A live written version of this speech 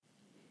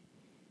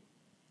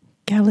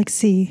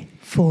Galaxy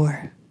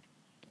 4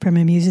 from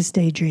A Muse's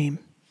Daydream.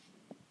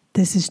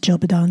 This is Jill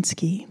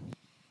Badonsky.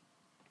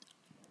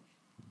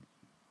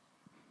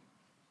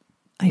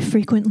 I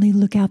frequently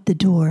look out the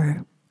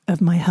door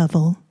of my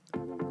hovel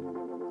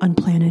on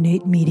Planet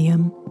 8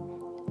 Medium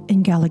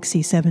in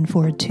Galaxy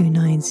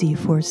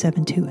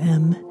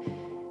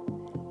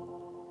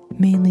 7429Z472M,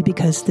 mainly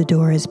because the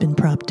door has been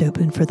propped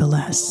open for the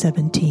last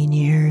 17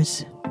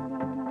 years.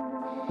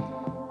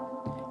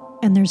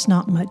 And there's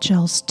not much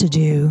else to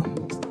do.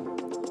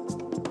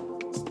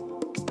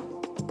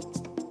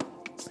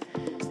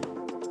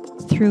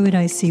 Through it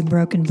I see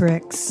broken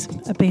bricks,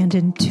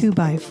 abandoned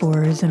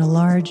 2x4s, and a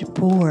large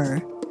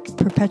boar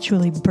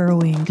perpetually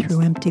burrowing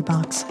through empty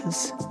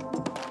boxes.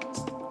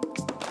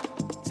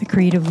 The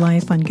creative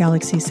life on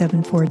Galaxy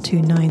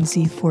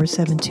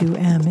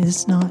 7429Z472M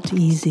is not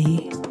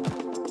easy.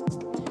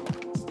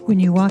 When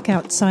you walk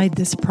outside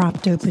this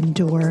propped open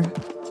door,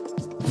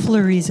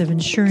 flurries of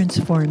insurance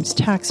forms,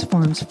 tax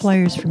forms,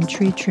 flyers from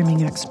tree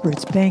trimming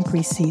experts, bank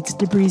receipts,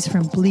 debris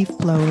from leaf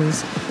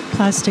blowers,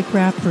 plastic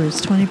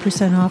wrappers,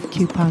 20% off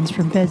coupons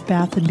from Bed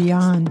Bath &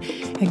 Beyond,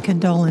 and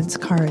condolence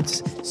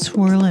cards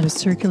swirl in a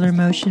circular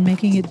motion,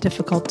 making it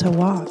difficult to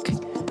walk.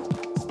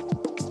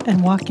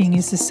 And walking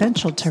is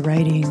essential to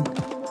writing.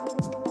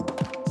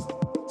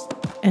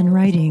 And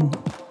writing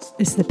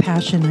is the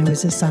passion I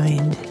was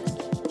assigned.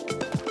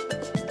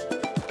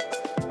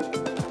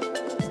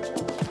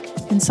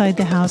 Inside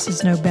the house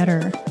is no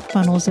better.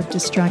 Funnels of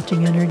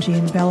distracting energy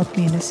envelop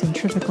me in a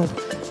centrifugal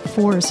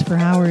force for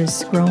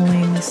hours,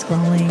 scrolling,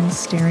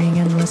 staring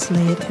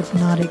endlessly at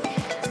hypnotic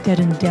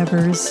dead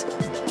endeavors,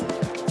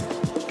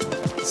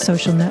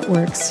 social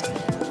networks.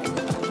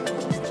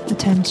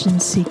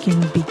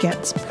 Attention-seeking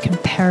begets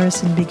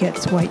comparison,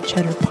 begets white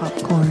cheddar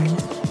popcorn,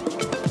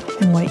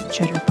 and white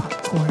cheddar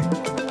popcorn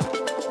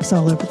is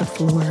all over the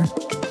floor.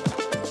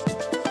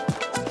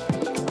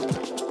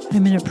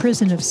 I'm in a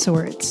prison of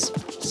sorts,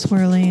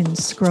 swirling and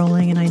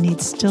scrolling, and I need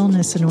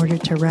stillness in order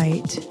to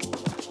write.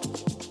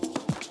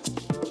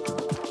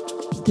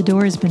 The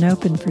door has been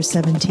open for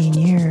 17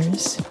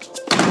 years,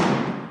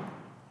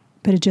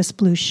 but it just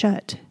blew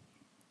shut.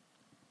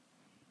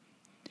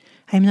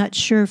 I'm not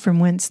sure from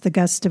whence the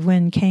gust of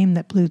wind came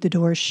that blew the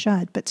door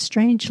shut, but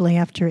strangely,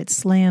 after it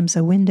slams,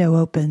 a window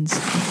opens,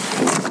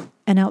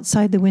 and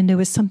outside the window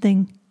is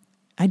something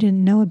I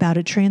didn't know about,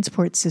 a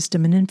transport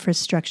system, an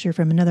infrastructure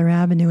from another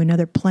avenue,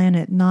 another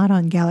planet, not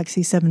on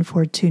Galaxy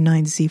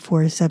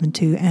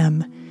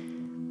 7429Z472M,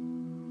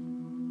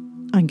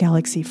 on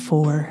Galaxy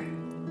 4.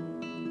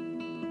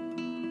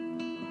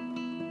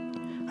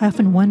 I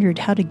often wondered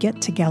how to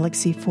get to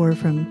Galaxy 4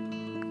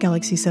 from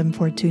Galaxy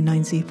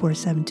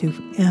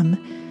 7429Z472M,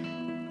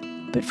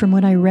 but from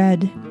what I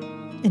read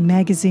in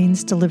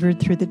magazines delivered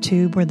through the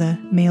tube where the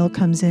mail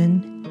comes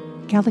in,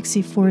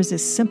 Galaxy 4 is a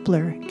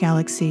simpler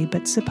galaxy,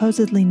 but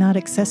supposedly not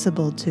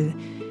accessible to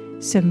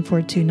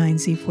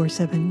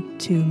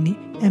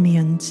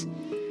 7429Z472Emians.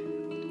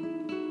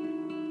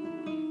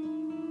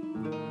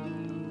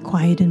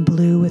 Quiet and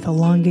blue with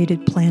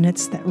elongated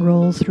planets that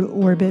roll through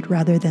orbit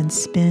rather than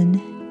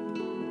spin.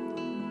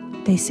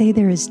 They say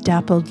there is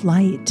dappled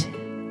light,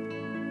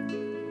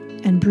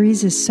 and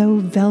breezes so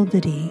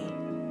velvety,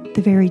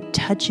 the very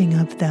touching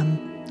of them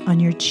on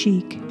your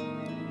cheek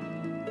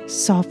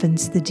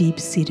softens the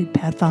deep-seated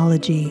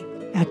pathology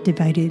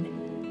activated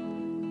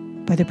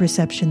by the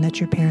perception that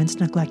your parents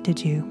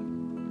neglected you.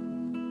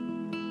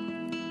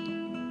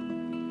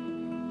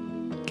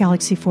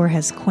 Galaxy 4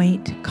 has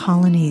quaint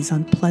colonies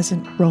on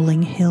pleasant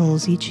rolling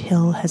hills. Each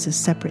hill has a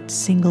separate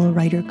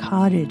single-rider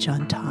cottage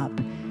on top,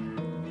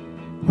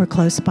 where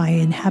close by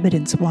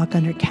inhabitants walk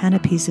under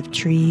canopies of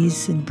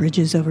trees and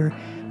bridges over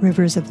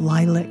rivers of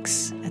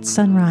lilacs at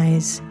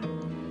sunrise,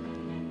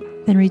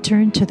 then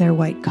return to their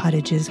white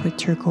cottages with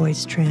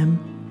turquoise trim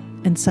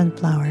and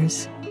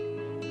sunflowers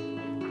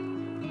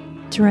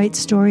to write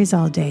stories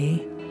all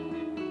day,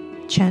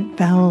 chant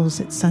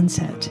vowels at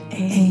sunset.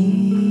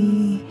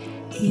 A,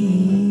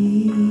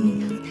 E,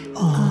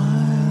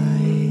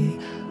 I,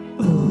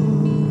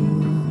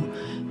 O,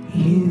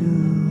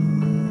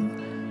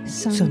 U,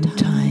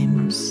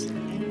 sometimes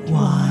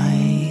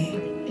Y,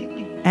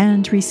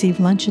 and receive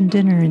lunch and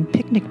dinner in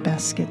picnic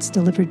baskets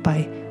delivered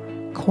by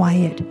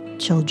quiet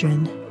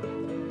children.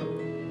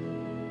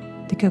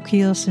 The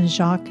Coquille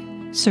Saint-Jacques,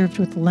 served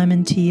with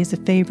lemon tea, is a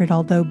favorite,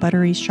 although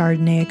buttery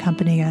Chardonnay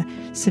accompanying a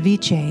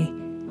ceviche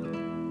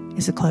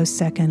is a close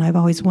second. I've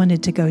always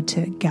wanted to go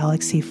to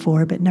Galaxy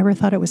 4, but never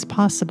thought it was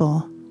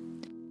possible.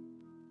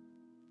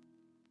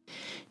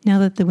 Now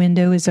that the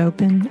window is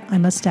open, I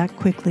must act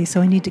quickly, so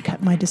I need to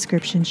cut my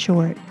description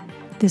short.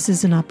 This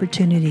is an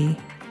opportunity,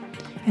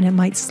 and it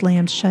might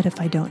slam shut if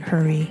I don't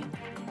hurry.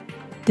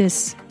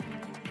 This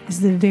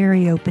is the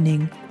very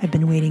opening I've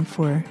been waiting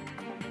for.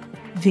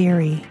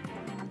 Very,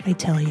 I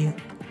tell you.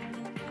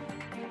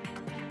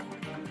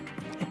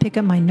 I pick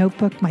up my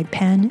notebook, my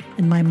pen,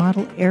 and my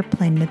model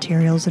airplane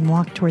materials and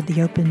walk toward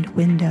the opened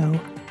window.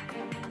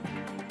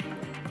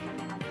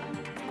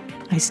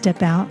 I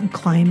step out and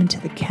climb into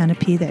the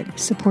canopy that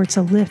supports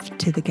a lift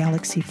to the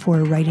Galaxy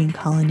 4 writing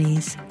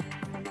colonies.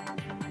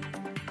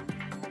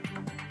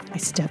 I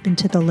step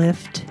into the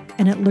lift,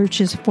 and it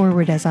lurches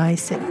forward as I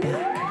sit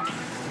back.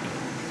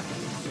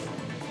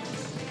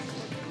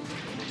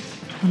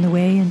 On the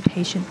way,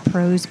 impatient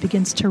prose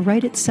begins to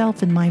write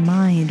itself in my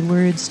mind,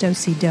 words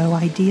do-si-do,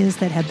 ideas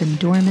that have been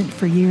dormant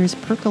for years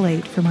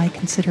percolate for my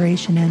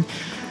consideration, and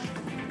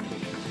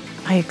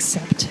I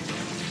accept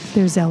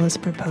their zealous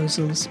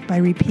proposals by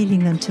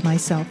repeating them to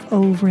myself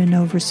over and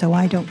over so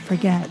I don't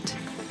forget.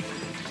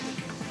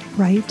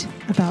 Write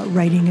about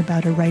writing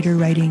about a writer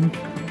writing.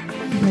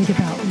 Write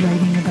about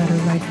writing about a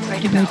writer.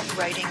 Write about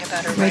writing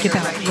about a Write writer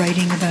about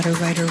writing about a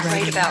writer Write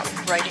writing.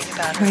 about writing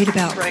about a Write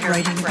about writer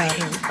writing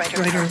about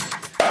a writer.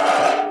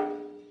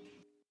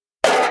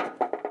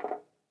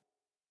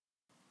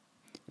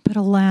 But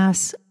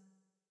alas,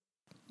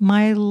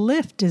 my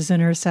lift is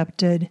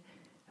intercepted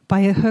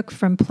by a hook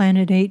from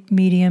Planet 8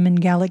 Medium in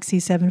Galaxy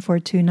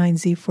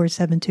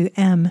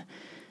 7429Z472M.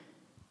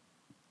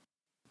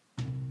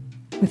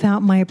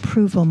 Without my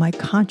approval, my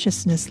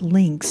consciousness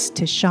links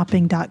to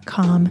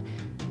shopping.com,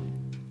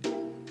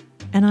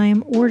 and I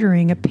am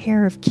ordering a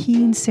pair of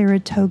keen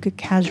Saratoga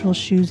casual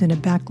shoes in a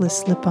backless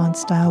slip-on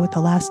style with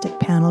elastic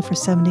panel for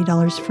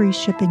 $70 free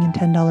shipping and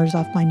 $10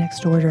 off my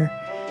next order.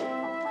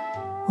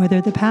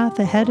 Whether the path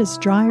ahead is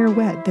dry or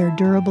wet, their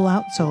durable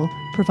outsole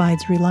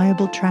provides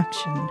reliable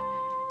traction.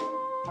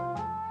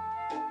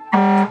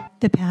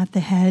 The path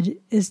ahead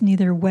is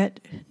neither wet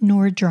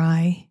nor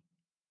dry.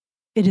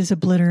 It is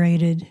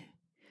obliterated.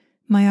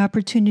 My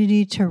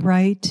opportunity to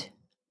write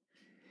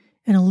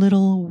in a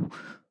little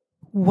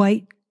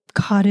white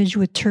cottage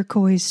with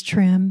turquoise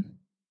trim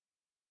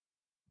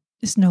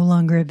is no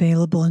longer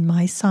available in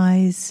my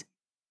size,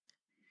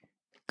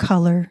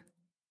 color,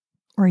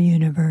 or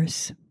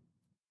universe.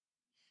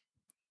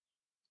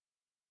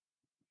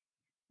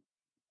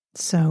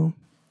 So,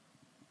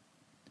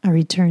 I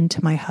return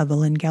to my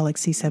hovel in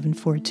Galaxy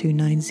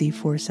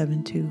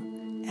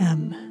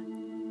 7429Z472M.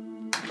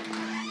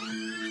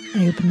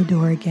 I open the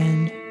door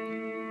again,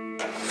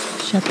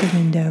 shut the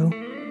window,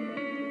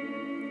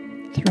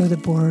 throw the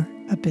boar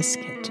a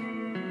biscuit.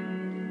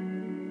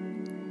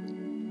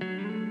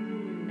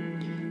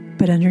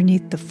 But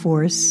underneath the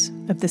force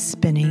of the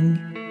spinning,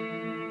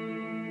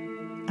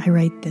 I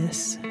write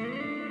this.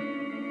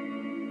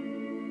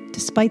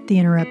 Despite the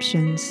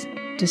interruptions,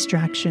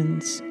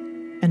 distractions,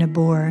 and a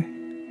bore,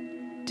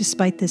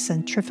 despite the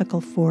centrifugal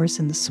force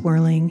and the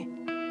swirling,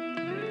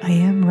 I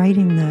am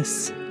writing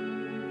this.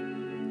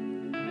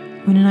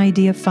 When an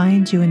idea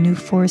finds you, a new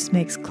force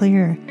makes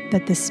clear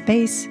that the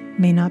space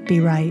may not be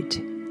right.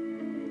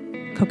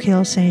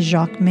 Coquille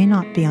Saint-Jacques may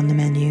not be on the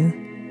menu.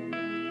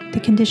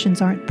 The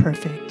conditions aren't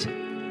perfect,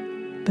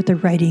 but the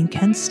writing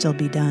can still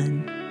be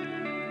done.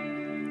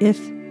 If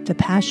the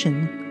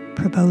passion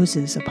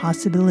proposes a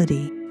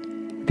possibility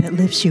that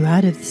lifts you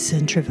out of the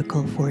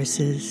centrifugal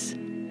forces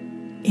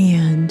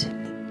and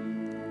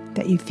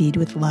that you feed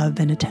with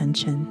love and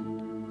attention.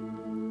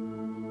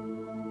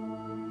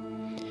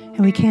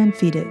 And we can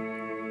feed it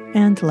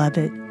and love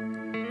it,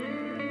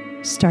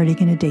 starting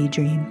in a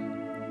daydream.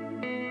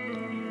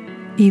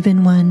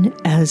 Even one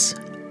as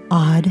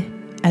odd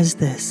as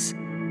this.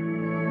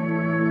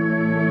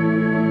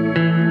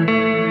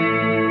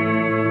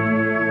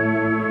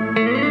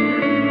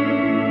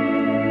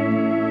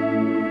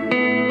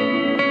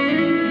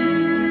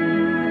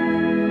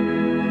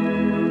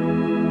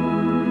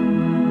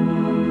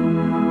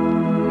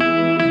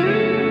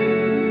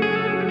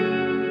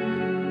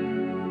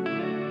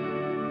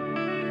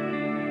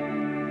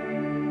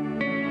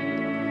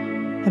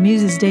 A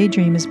Muse's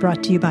Daydream is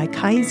brought to you by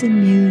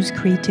Kaizen Muse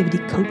Creativity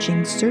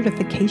Coaching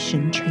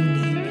Certification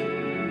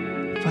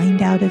Training.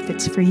 Find out if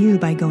it's for you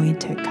by going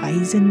to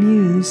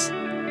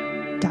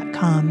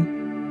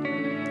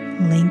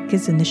kaizenmuse.com. Link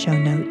is in the show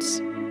notes.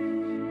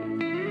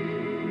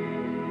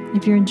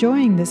 If you're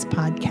enjoying this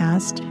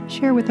podcast,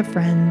 share with a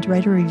friend,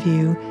 write a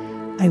review.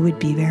 I would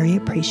be very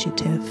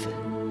appreciative.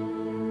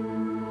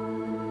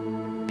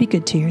 Be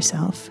good to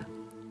yourself.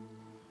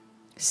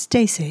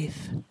 Stay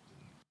safe.